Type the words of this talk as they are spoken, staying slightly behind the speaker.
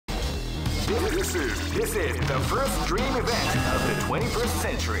This is the first dream event of the 21st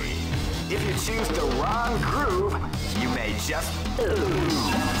century. If you choose the wrong groove, you may just lose.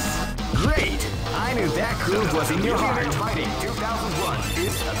 Great! I knew that groove was in your heart. Fighting 2001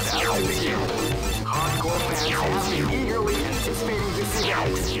 is about to begin. Hardcore fans have been eagerly anticipating this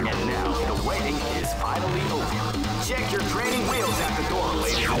event, and now the waiting is finally over. Check your training wheels at the door,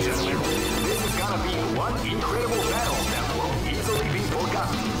 ladies and gentlemen. This is gonna be one incredible battle that won't easily be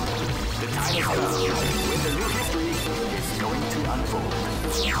forgotten. The time has come when the new history is going to unfold.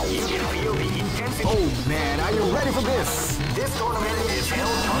 You can feel the intensity. Oh man, are you ready for this? This tournament is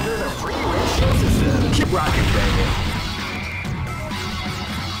held under the free ratio system. Keep rocking, baby.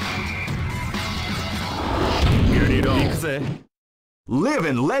 Get it on. Live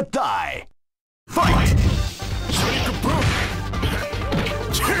and let die. Fight!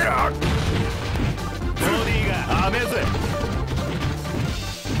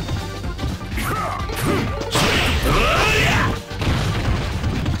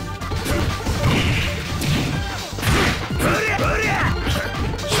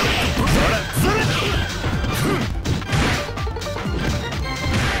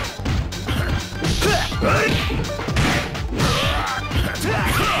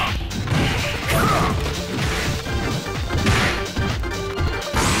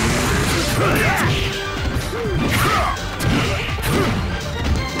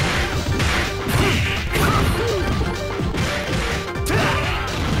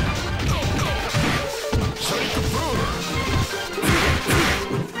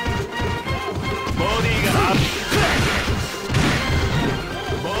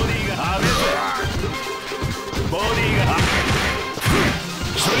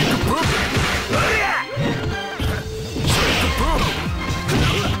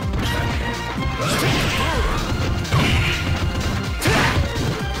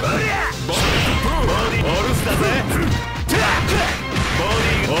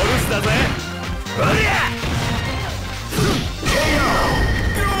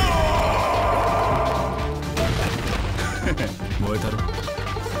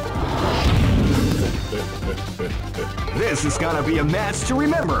 This is gonna be a match to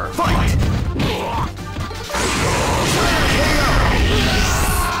remember. Fight!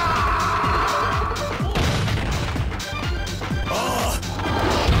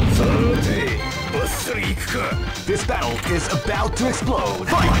 This battle is about to explode.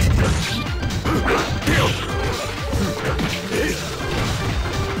 Fight!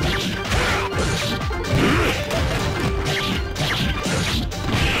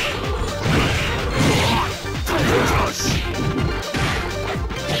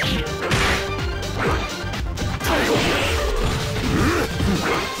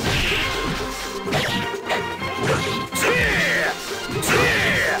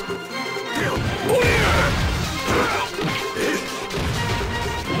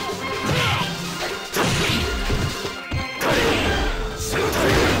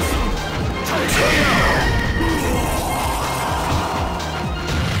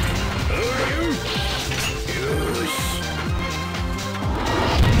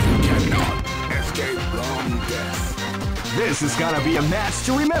 This is gonna be a match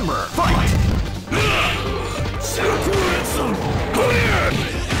to remember. Fight!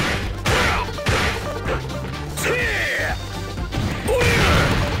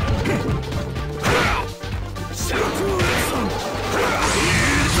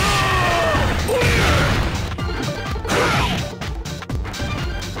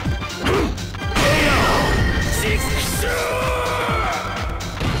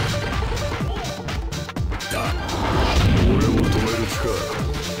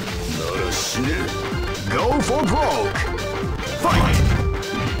 Go for broke! Fight!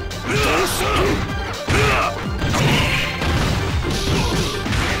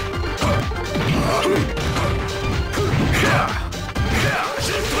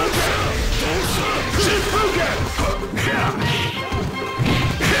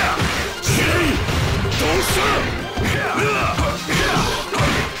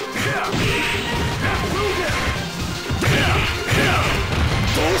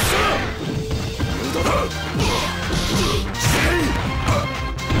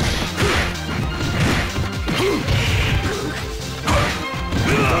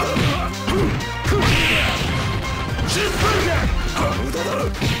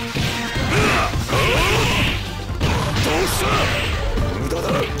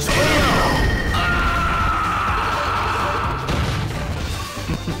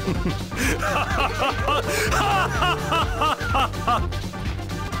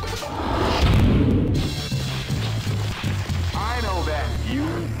 I know that you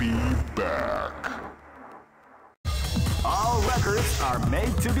be back. All records are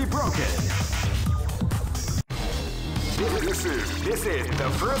made to be broken. This is the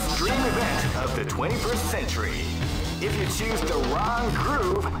first dream event of the 21st century. If you choose the wrong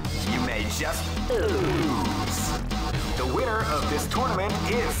groove, you may just lose. The winner of this tournament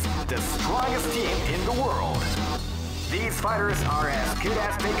is the strongest team in the world. These fighters are as good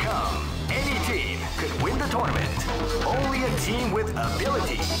as they come. Any team could win the tournament. Only a team with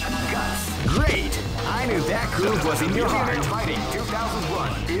ability, guts. Great! I knew that groove was in your heart. Fighting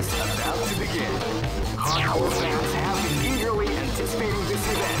 2001 is about to begin. Hardcore fans have been eagerly anticipating this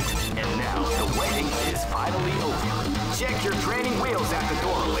event, and now the waiting is finally over. Check your training wheels at the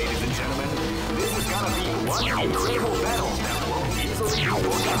door, ladies and gentlemen. This is gonna be one incredible battle that won't easily be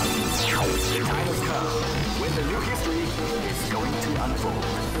forgotten. The time has come when the new history is going to unfold.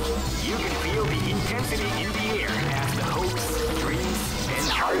 You can feel the intensity in the air as the hopes, dreams, and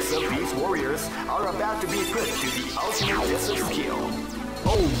hearts of these warriors are about to be put to the ultimate test of skill.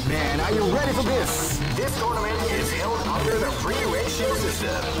 Oh man, are you ready for this? This tournament is held under the free ratio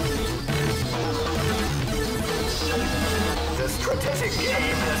system. The strategic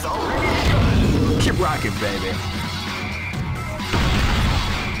game has already begun. Keep rocking, baby.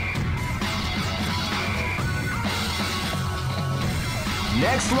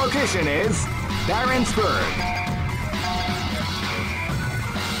 Next location is Barentsburg.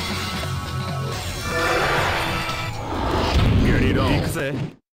 Get it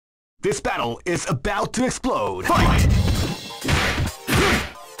on. This battle is about to explode. Fight!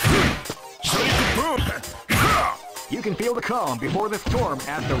 You can feel the calm before the storm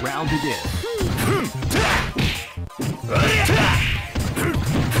as the round begins.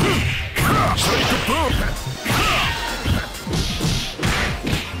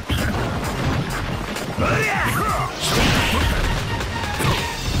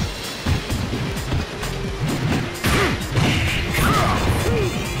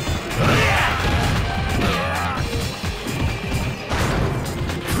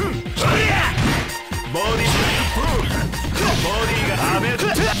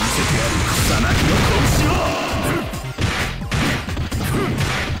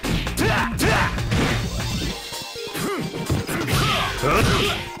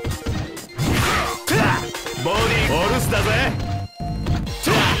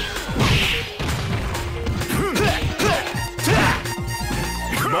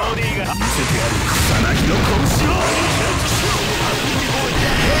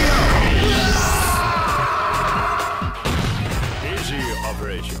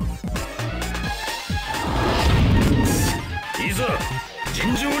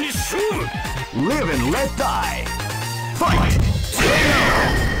 Live and let die. Fight!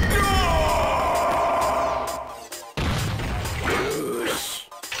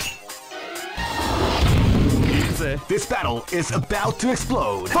 This battle is about to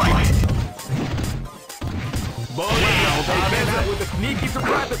explode. Fight! Wow, they came out with a sneaky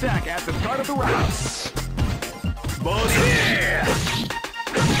surprise attack at the start of the round.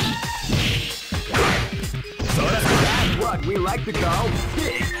 That's what we like to call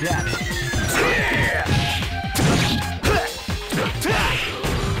big damage.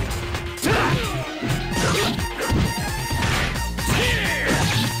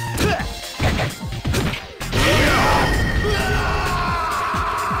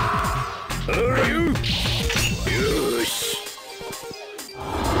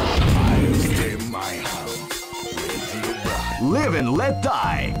 Live and let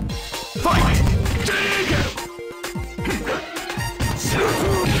die. Fight!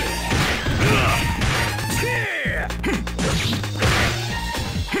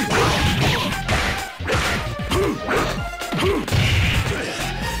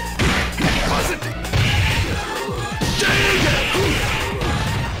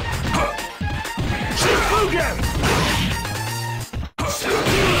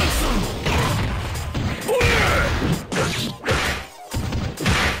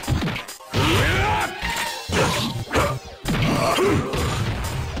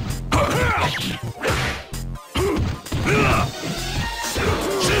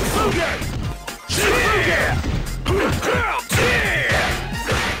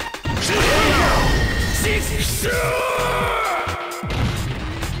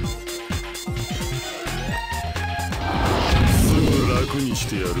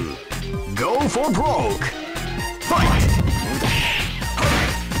 Go for broke. Fight!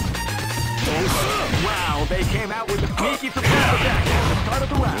 Wow, they came out with a sneaky surprise attack at the start of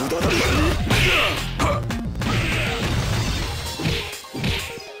the round.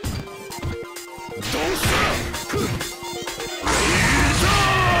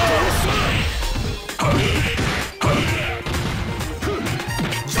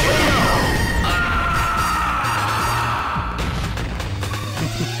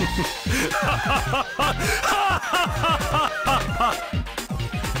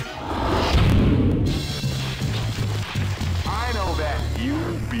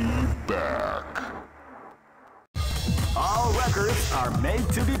 back. All records are made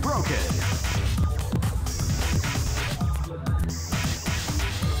to be broken.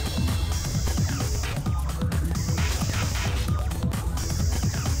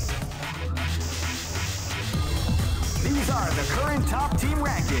 These are the current top team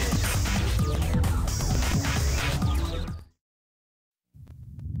rankings.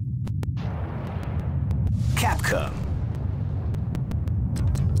 Capcom.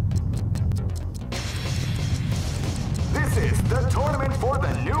 This is the tournament for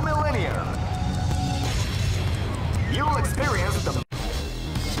the new millennium. You'll experience the...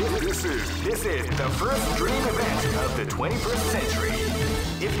 This is the first dream event of the 21st century.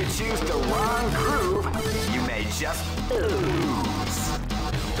 If you choose the wrong groove, you may just lose.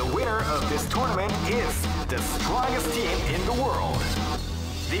 The winner of this tournament is the strongest team in the world.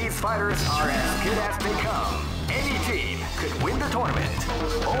 These fighters are as good as they come. Any team could win the tournament.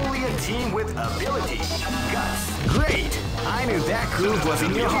 Only a team with ability, guts. Great! I knew that groove was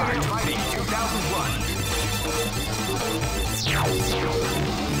in your heart. Fighting 2001.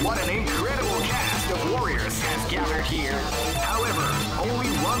 What an incredible cast of warriors has gathered here. However, only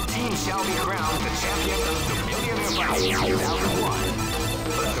one team shall be crowned the champion of the Millionaire Fighting 2001.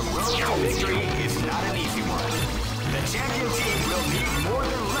 But the road to victory is not an easy one. The champion team will need more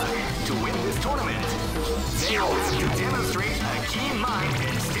than luck to win this tournament. They will have to demonstrate a keen mind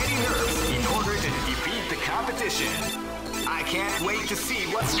and steady nerves in order to defeat the competition. I can't wait to see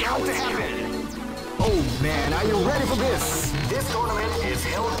what's going to happen. Oh man, are you ready for this? This tournament is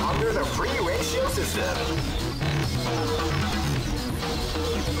held under the free ratio system.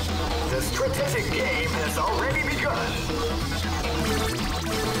 The strategic game has already begun.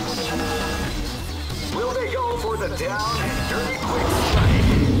 Will they go for the down and dirty quick strike?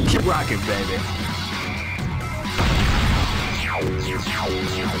 Keep rocking, baby.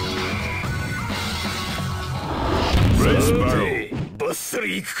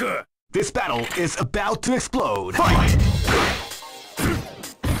 This battle is about to explode. Fight!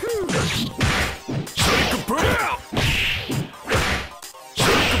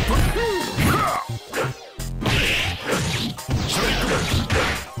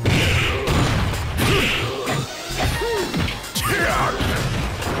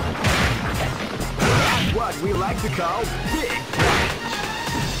 What we like to call big.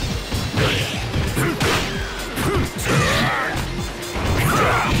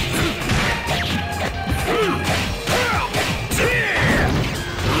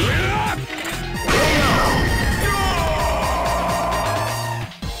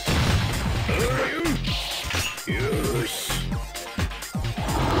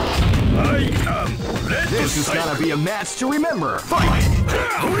 This is gonna be a match to remember. Fight!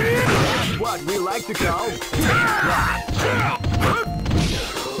 That's what we like to call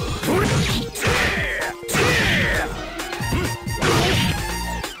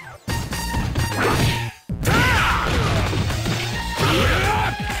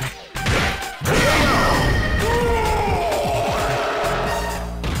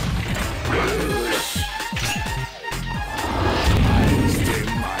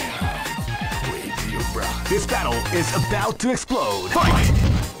This battle is about to explode. Fight!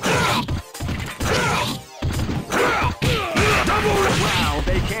 Wow,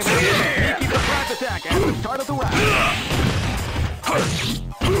 they came in with a sneaky surprise attack at the start of the round.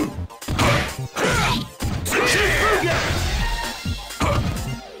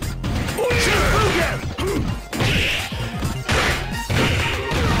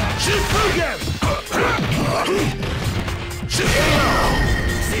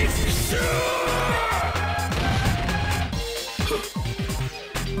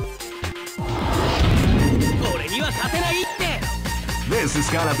 This is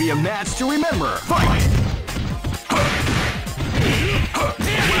gonna be a match to remember. Fight!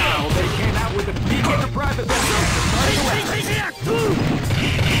 Wow, they came out with a sneaky surprise attack at the start of the round.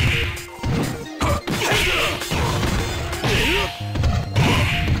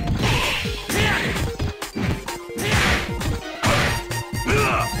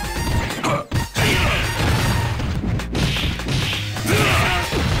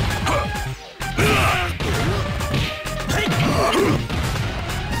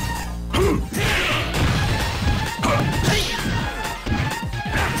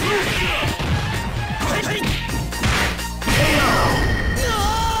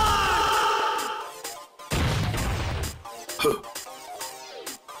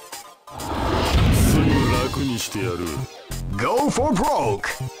 Go for broke!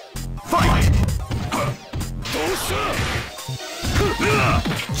 Fight!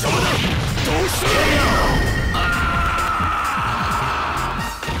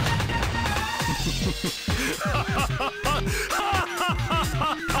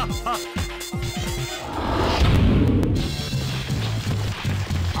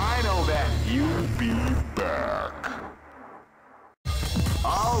 You'll be back.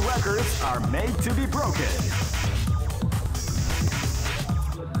 All records are made to be broken.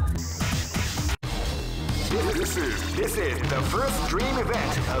 This is the first dream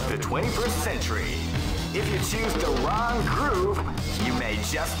event of the 21st century. If you choose the wrong groove, you may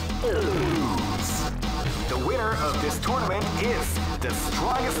just lose. The winner of this tournament is the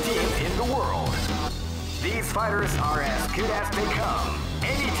strongest team in the world. These fighters are as good as they come.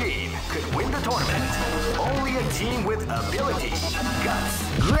 Any team could win the tournament. Only a team with ability, guts.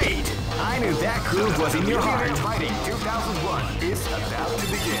 Great! I knew that groove was in your heart. Fighting 2001 is about to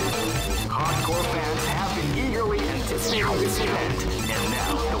begin. Hardcore fans have been eagerly anticipating this event, and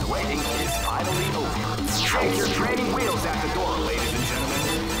now the waiting is finally over. Take your training wheels at the door, ladies and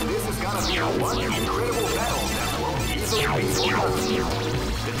gentlemen. This is gonna be one incredible battle that won't easily be forgotten.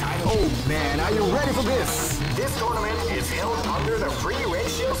 The title. Oh man, are you ready for this? This tournament is held under the free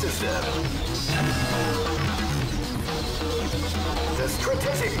ratio system. The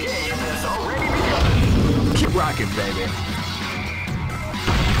strategic game has already begun. Keep rocking, baby.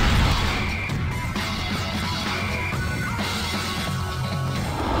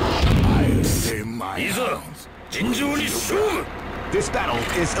 I'll say my hands. This battle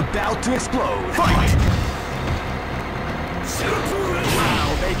is about to explode. Fight!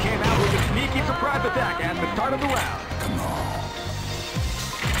 Wow, they came out with a sneaky surprise attack at the start of the round. Come on.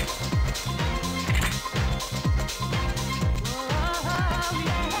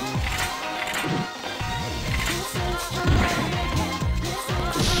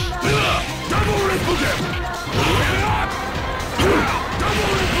 Double ripple them!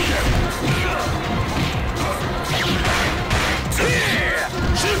 Double ripple them!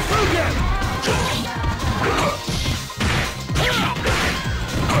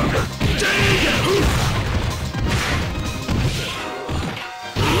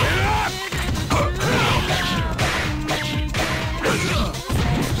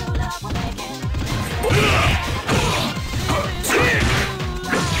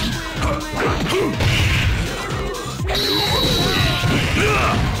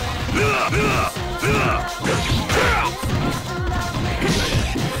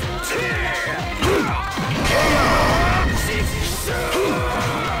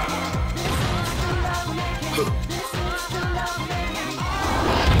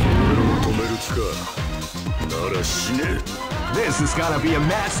 This is gonna be a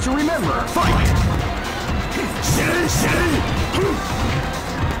match to remember. Fight!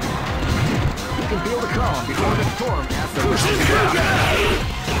 You can feel the calm before the storm after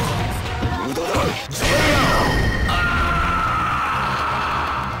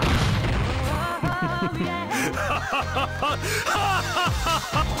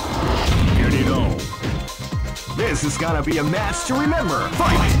Get it on. This is gonna be a match to remember.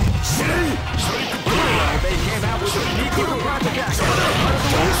 Fight! They came out with a sneaky surprise attack.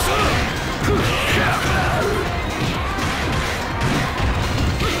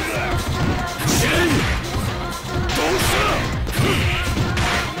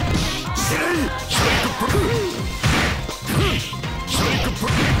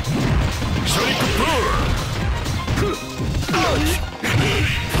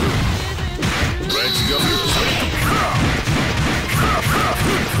 Let's go.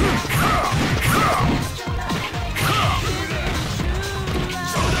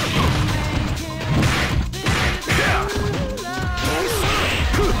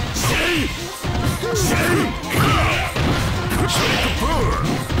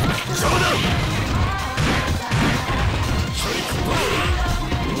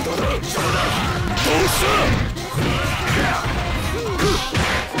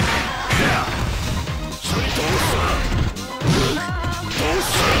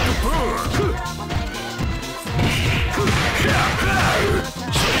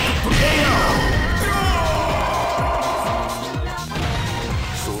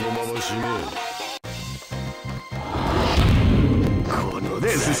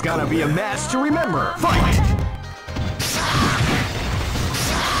 This is gonna be a match to remember. Fight!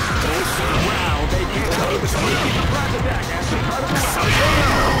 Wow, they came out with a sneaky surprise attack at the start of the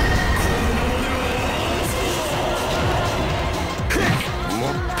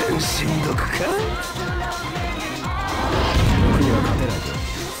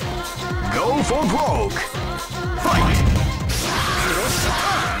Go for broke! Fight!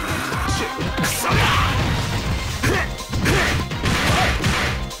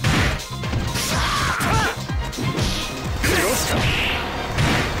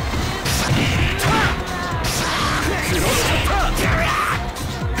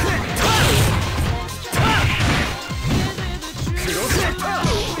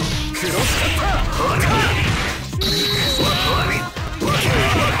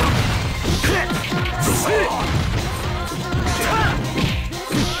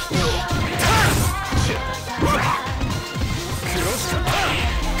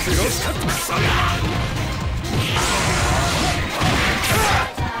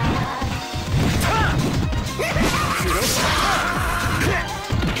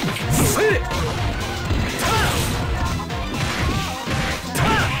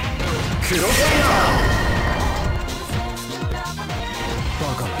 バ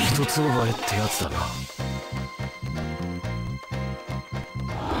カの一つ覚えってやつだな。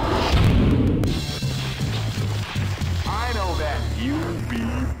I know that you'll be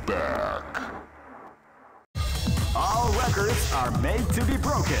back. All records are made to be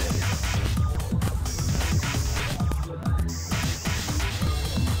broken.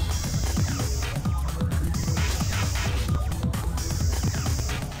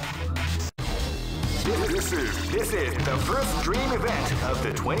 This is the first dream event of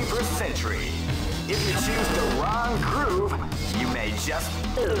the 21st century. If you choose the wrong groove, you may just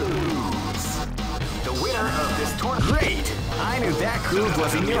lose. The winner of this tournament. Great! I knew that groove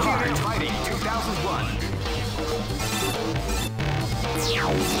was in your heart. Fighting 2001.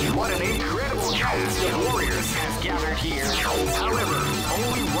 What an incredible cast of warriors has gathered here. However,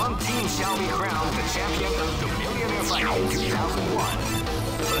 only one team shall be crowned the champion of the Millionaire Fighting 2001.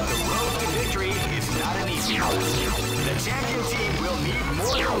 But the road to victory is not an easy one. The champion team will need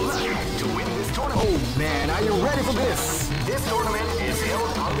more than luck to win this tournament. Oh man, are you ready for this? This tournament is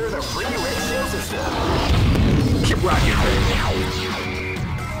held under the free ratio system. Keep rocking, baby.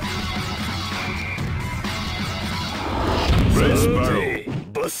 Let's battle.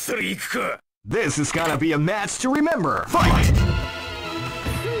 This is gonna be a match to remember. Fight!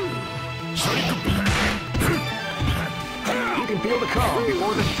 You can feel the calm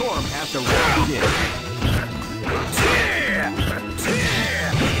before the storm has to roll begin.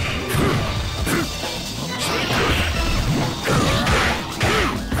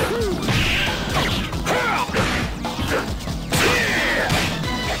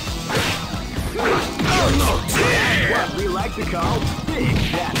 What we like to call big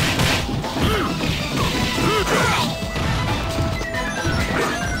daddy.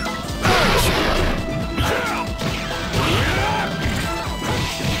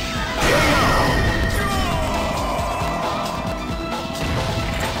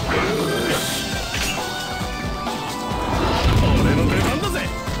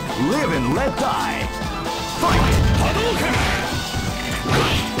 Live and let die. Fight! Hadouken!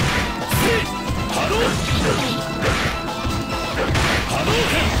 Hadouken!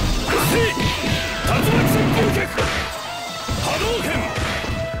 Hadouken!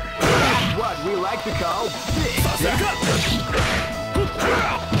 That's what we like to call big.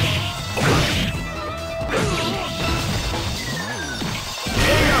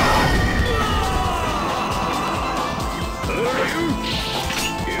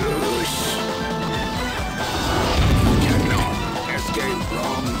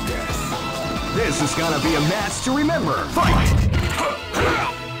 This is gonna be a match to remember. Fight!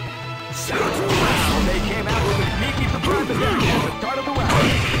 They came out with a sneaky surprise attack at the start of the round.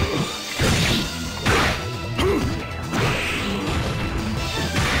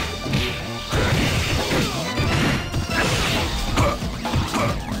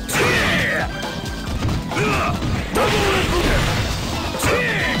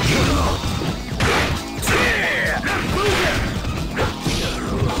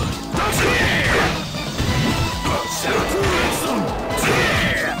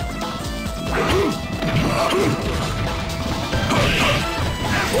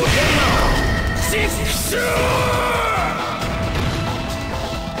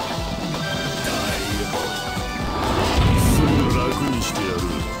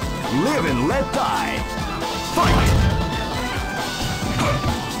 Live and let die. Fight!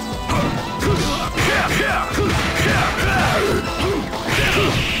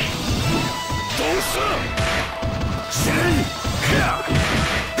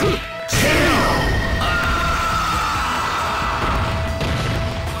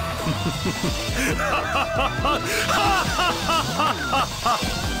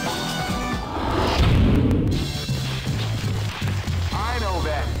 I know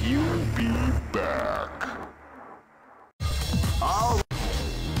that you'll be back.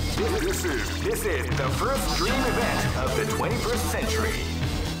 This is the first dream event of the 21st century.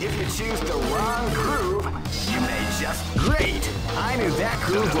 If you choose the wrong groove, you may just... Great! I knew that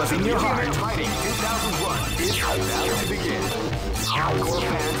groove was in your heart. Fighting 2001 is about to begin. Hardcore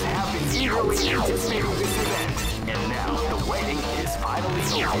fans have been eagerly anticipating this event, and now the waiting is finally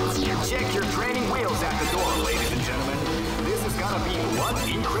over. Check your training wheels at the door, ladies and gentlemen. This is gonna be one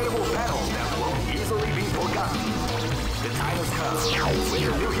incredible battle that won't easily be forgotten. The time has come with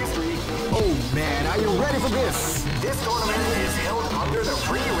a new history. Oh man, are you ready for this? This tournament is held under the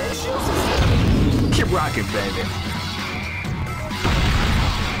free ratio system. Keep rocking, baby.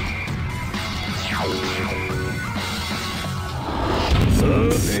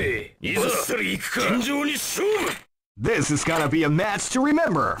 This is gonna be a match to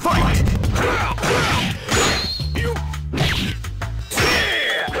remember. Fight!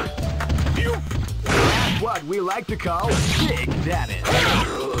 That's what we like to call big damage.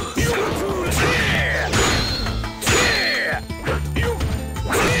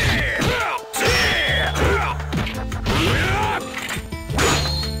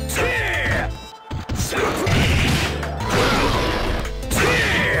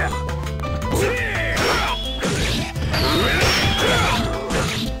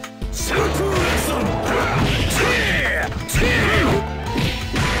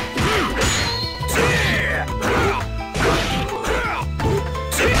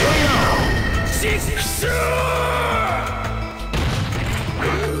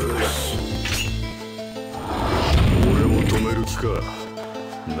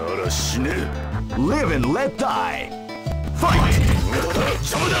 Live and let die. Fight!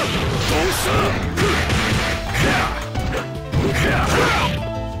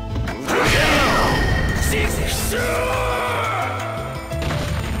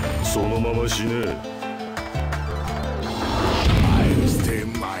 I'll stay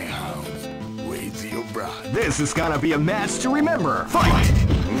in my house with your brother. This is gonna be a match to remember. Fight!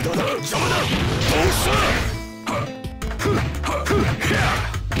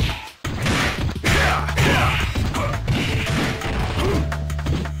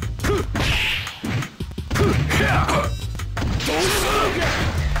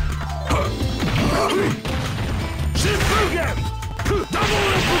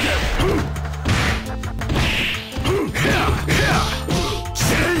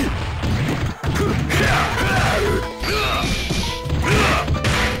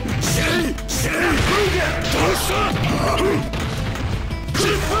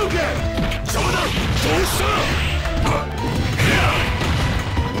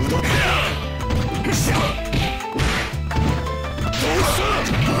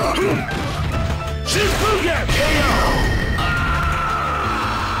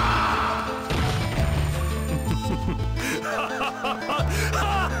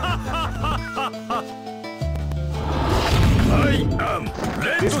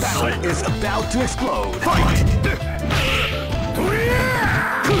 This battle is about to explode. Fight!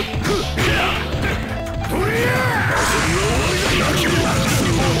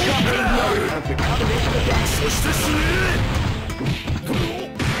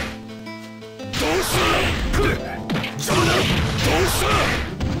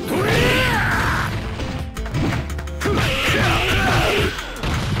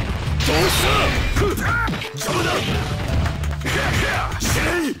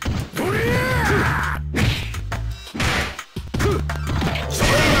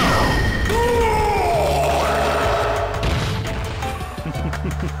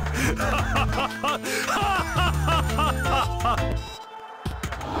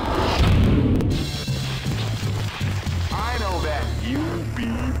 I know that you'll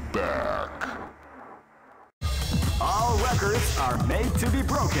be back. All records are made to be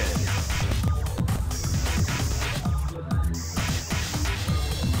broken.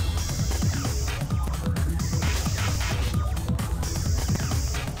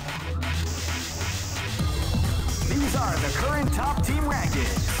 These are the current top team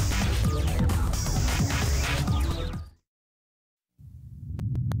rankings.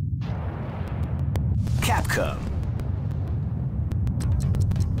 Capcom.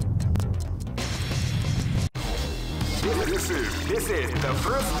 This is the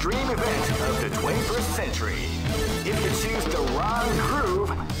first dream event of the 21st century. If you choose the wrong groove,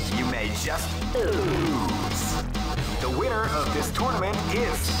 you may just lose. The winner of this tournament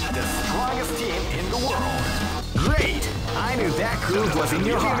is the strongest team in the world. Great! I knew that groove was in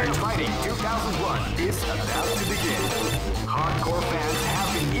your heart. Fighting 2001 is about to begin. Hardcore fans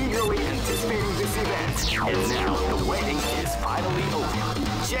have been eagerly anticipating this event, and now the waiting is finally over.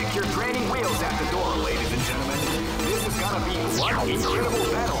 Check your training wheels at the door, ladies and gentlemen. This is gonna be one incredible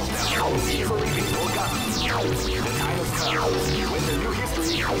battle that won't easily be forgotten. The time has come when the new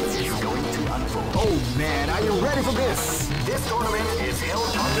history is going to unfold. Oh man, are you ready for this? This tournament is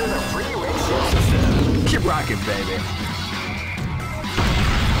held under the free ratio system. Keep rocking, baby.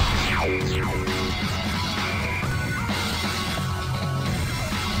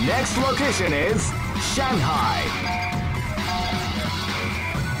 Next location is Shanghai.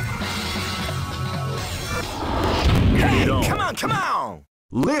 Hey, come on!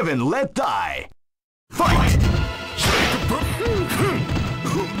 Live and let die. Fight!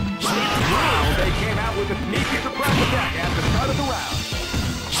 Wow, they came out with a sneaky surprise attack at the start of the round.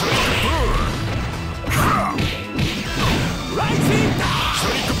 Rising!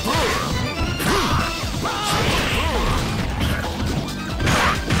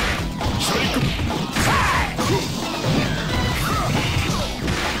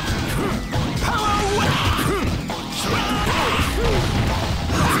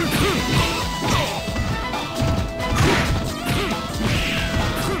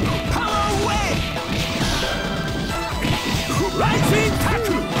 Rising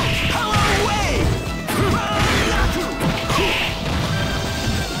Taku! Power Wave!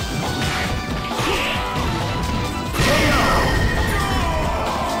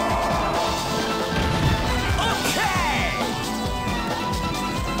 Okay!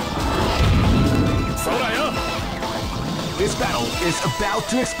 This battle is about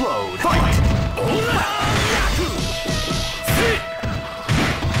to explode. Fight!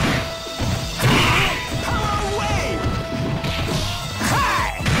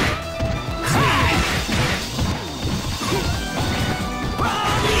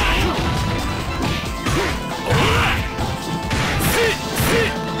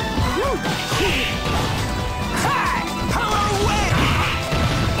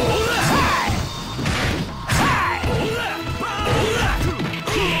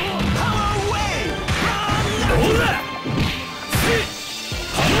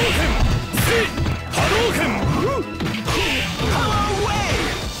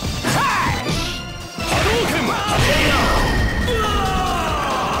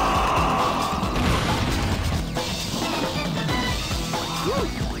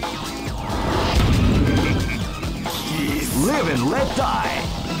 Live and let die.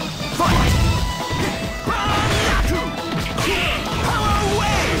 Fight! Power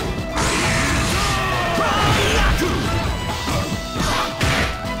Wave!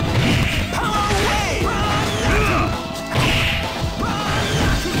 Power Wave!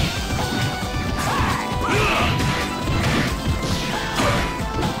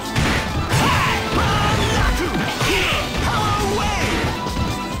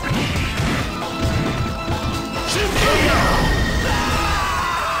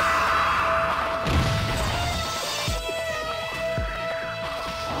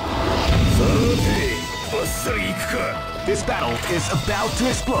 This battle is about to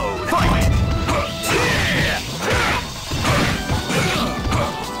explode. Fight!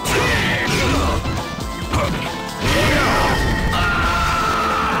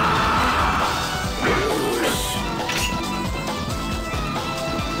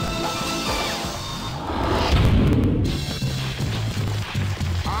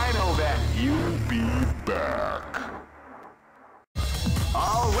 I know that you'll be back.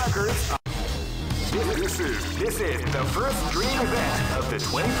 All records. This is the first dream event of the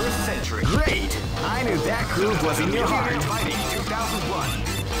 21st century. Great! I knew that groove was in your heart. Fighting 2001.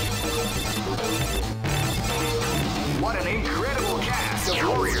 What an incredible cast of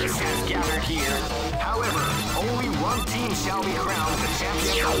warriors has gathered here. However, only one team shall be crowned the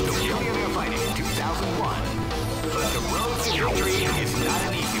champion of the Millionaire Fighting 2001. But the road to victory is not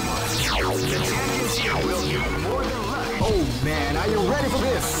an easy one. The championship will need more than luck. Oh man, are you ready for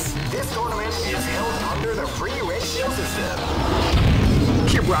this? This tournament is held under the free ratio system.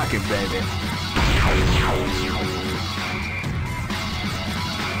 Keep rocking, baby.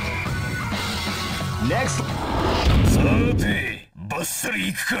 Next.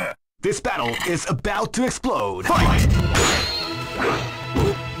 This battle is about to explode. Fight!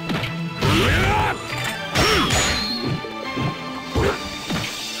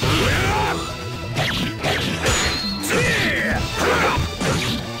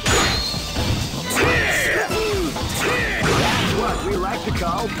 That's what we like to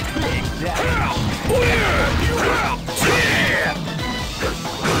call Big Daddy.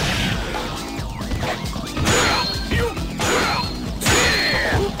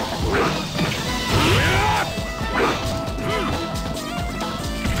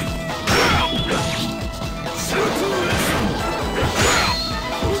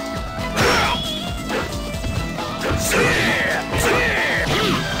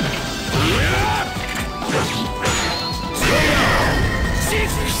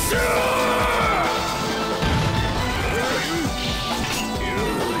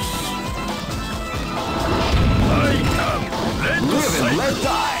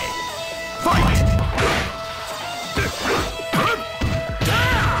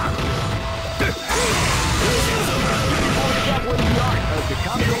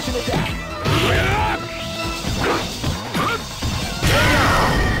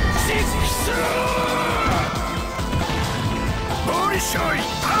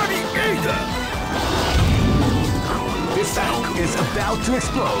 This battle is about to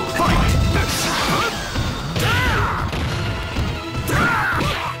explode. Fight!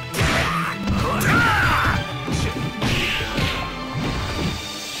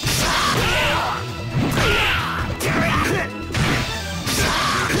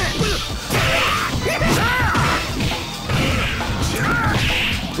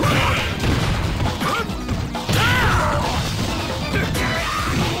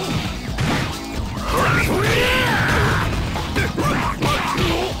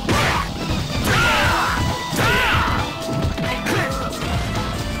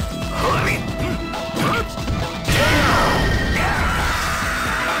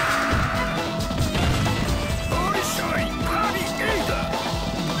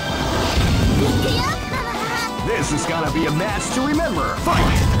 This is gonna be a match to remember.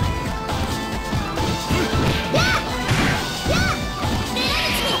 Fight!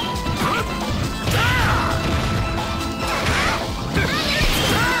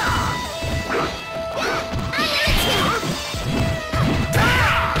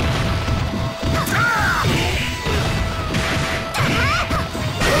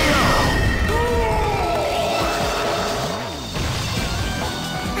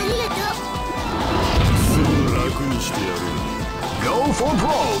 Go for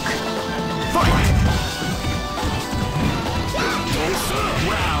broke! Fight!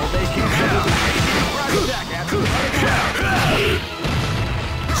 Wow, they can't handle the right attack after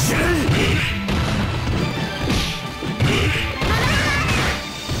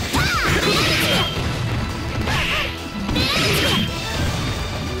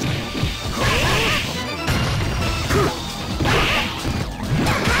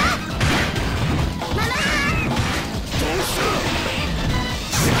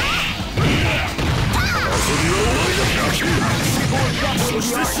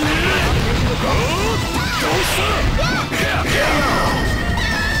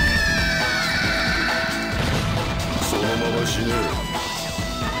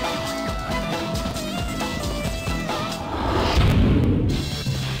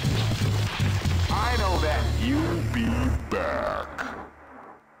I know that you'll be back.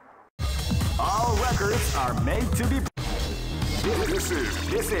 All records are made to be.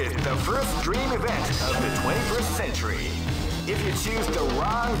 This is the first dream event of the 21st century. If you choose the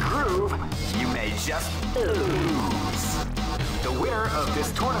wrong groove, you may just lose. The winner of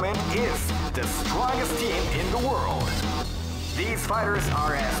this tournament is the strongest team in the world. These fighters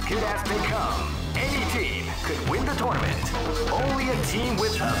are as good as they come. Any team could win the tournament. Only a team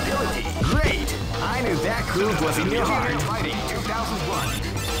with ability. Great! I knew that groove was in your heart. Fighting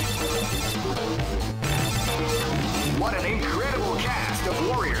 2001. What an incredible cast of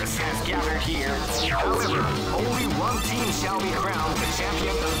warriors has gathered here. However, only one team shall be crowned the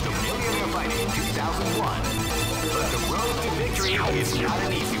champion of the Millennium Fighting 2001. But the road to victory is not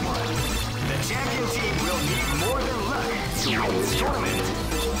an easy one. The champion team will need more than luck to win this tournament.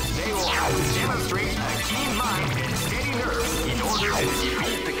 They will have to demonstrate a keen mind and steady nerves in order to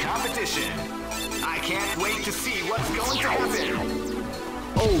defeat the competition. I can't wait to see what's going to happen.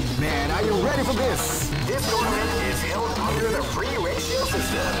 Oh man, are you ready for this? This tournament is held under the free ratio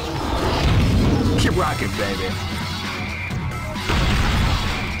system. Keep rocking, baby.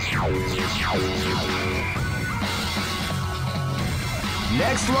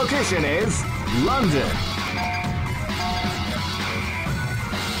 Next location is London.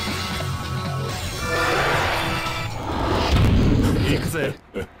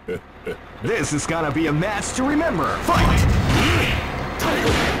 This is gonna be a match to remember. Fight!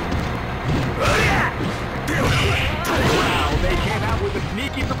 Wow, they came out with a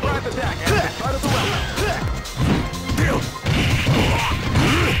sneaky surprise attack at the start of the round.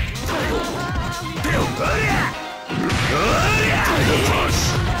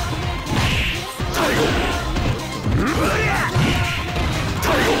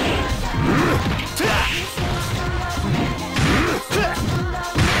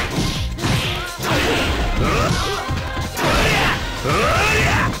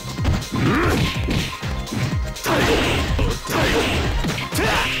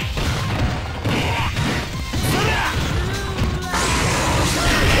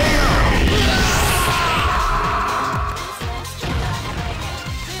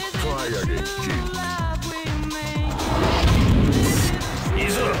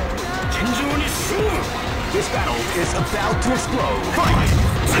 This battle is about to explode. Fight!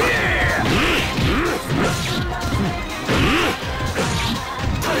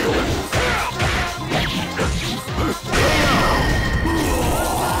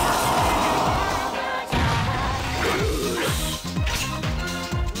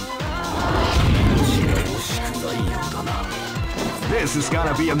 This is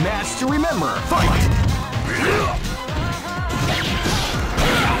gonna be a match to remember. Fight!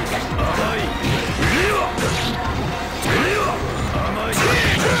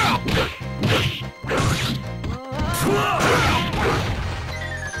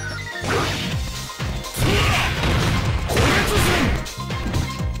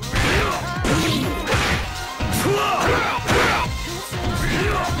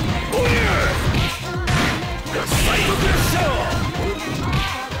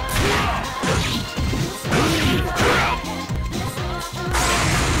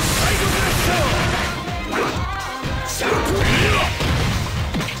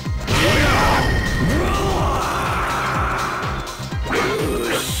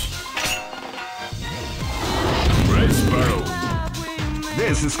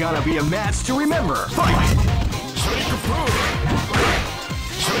 This is gonna be a match to remember. Fight!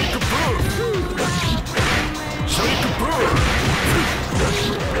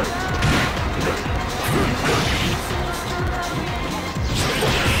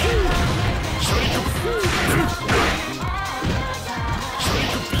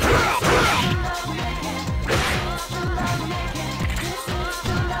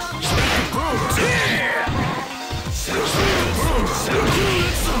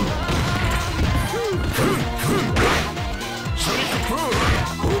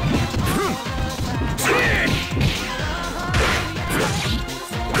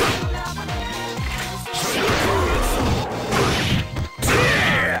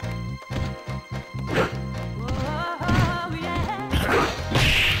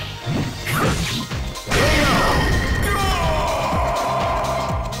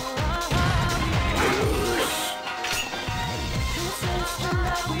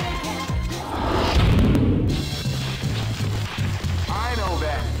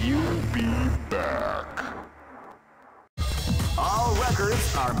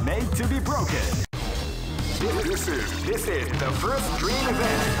 Are made to be broken. This is the first dream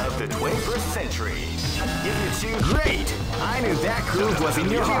event of the 21st century. If you choose great, I knew that groove was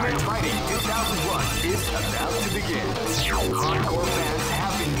in your heart. Fighting 2001 is about to begin. Hardcore fans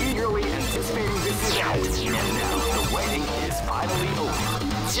have been eagerly anticipating this event, and now the waiting is finally over.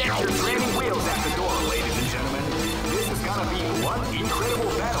 Check your training wheels at the door, ladies and gentlemen. This is gonna be one incredible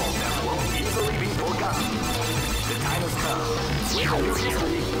battle that won't easily be forgotten. The time has come when a new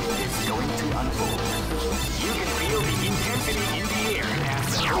history is going to unfold. You can feel the intensity in the air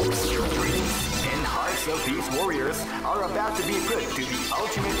as the hopes, dreams, and hearts of these warriors are about to be put to the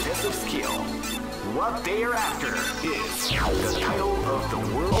ultimate test of skill. What they are after is the title of the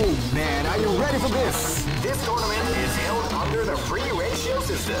world. Oh man, are you ready for this? This tournament is held under the free ratio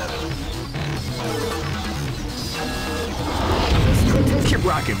system. Keep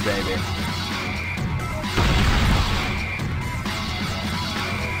rocking, baby.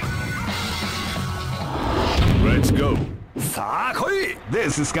 Let's go.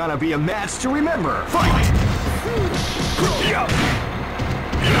 This is gonna be a match to remember. Fight!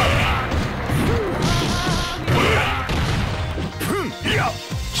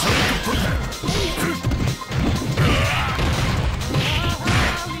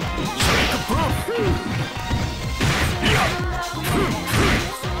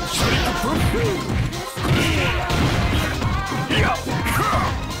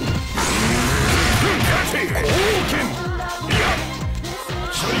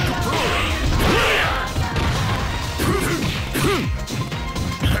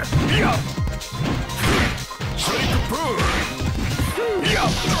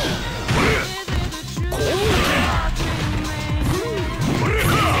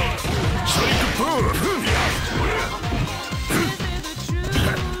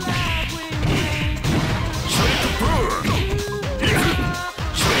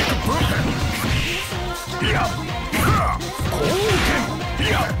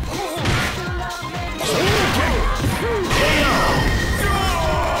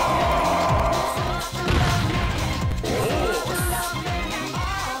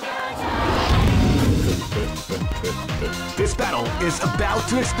 This battle is about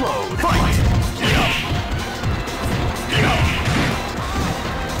to explode. Fight!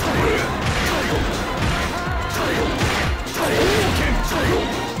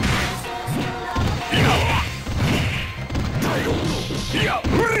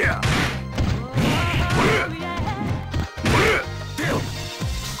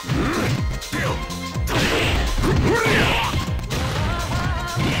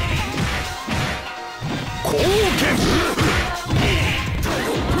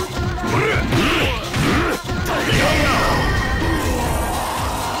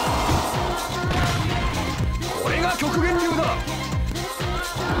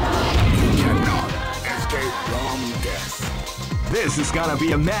 This is gonna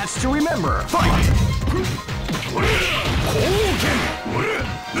be a match to remember. Fight!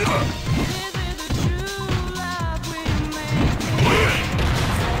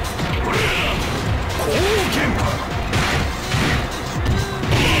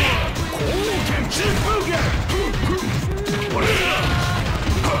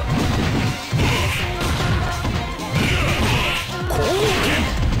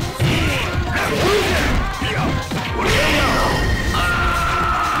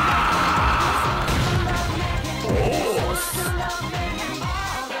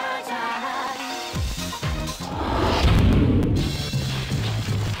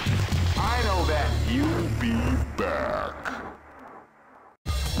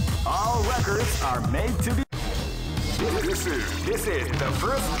 Are made to be. This is the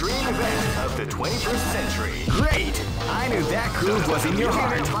first dream event of the 21st century. Great! I knew that groove was in your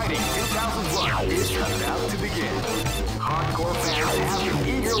heart. Fighting 2001 is about to begin. Hardcore fans have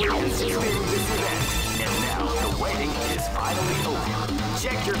been eagerly anticipating this event, and now the waiting is finally over.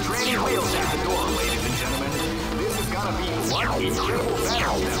 Check your training wheels at the door, ladies and gentlemen. This is gonna be one incredible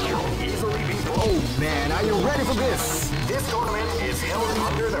battle that will easily be. Oh man, are you ready for this? This tournament is held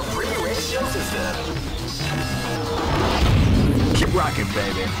under the free ratio system. Keep rocking,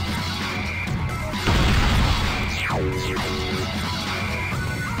 baby.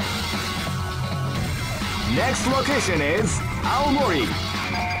 Next location is Aomori.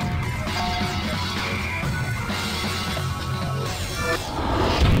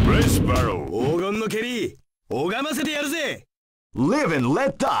 Fresh barrel. 黄金の蹴り拝ませてやるぜ。 Live and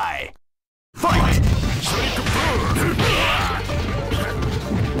let die. Fight!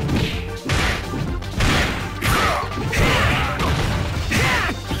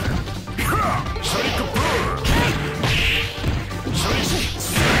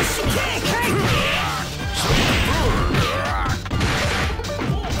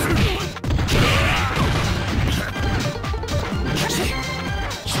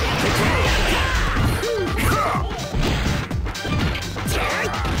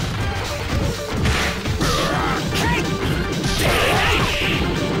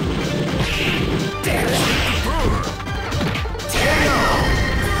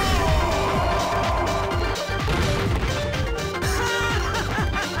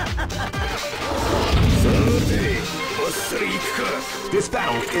 This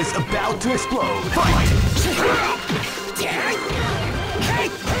battle is about to explode. Fight!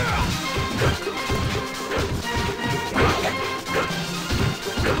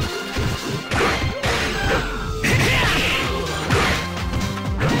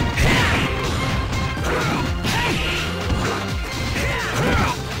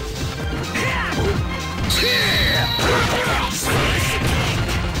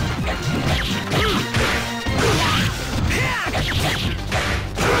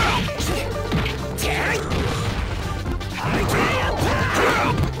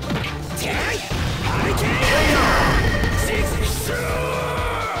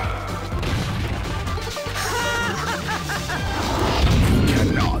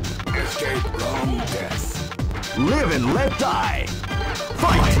 Live and let die.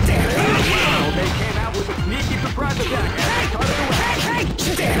 Fight! Wow, they came out with a sneaky surprise attack and they started away.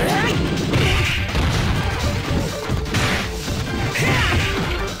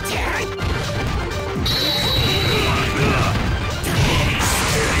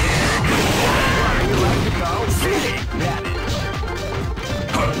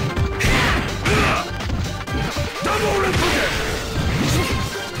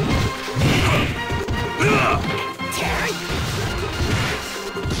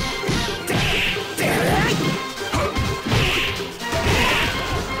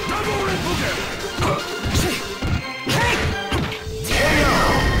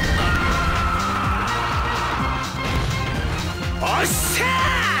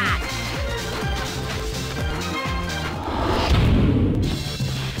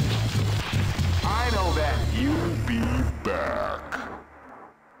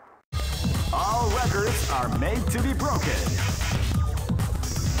 Are made to be broken.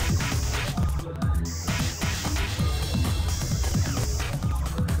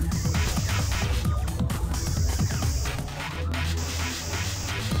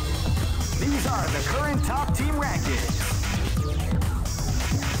 These are the current top team rankings.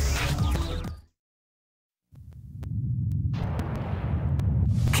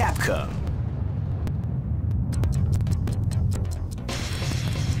 Capcom.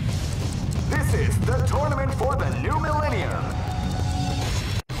 This is the tournament for the new millennium.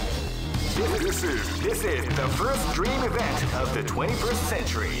 This is the first dream event of the 21st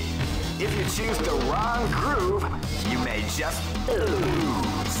century. If you choose the wrong groove, you may just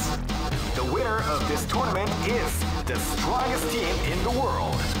lose. The winner of this tournament is the strongest team in the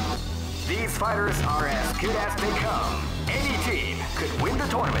world. These fighters are as good as they come. Any team could win the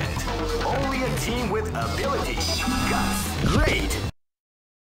tournament. Only a team with ability, guts, great!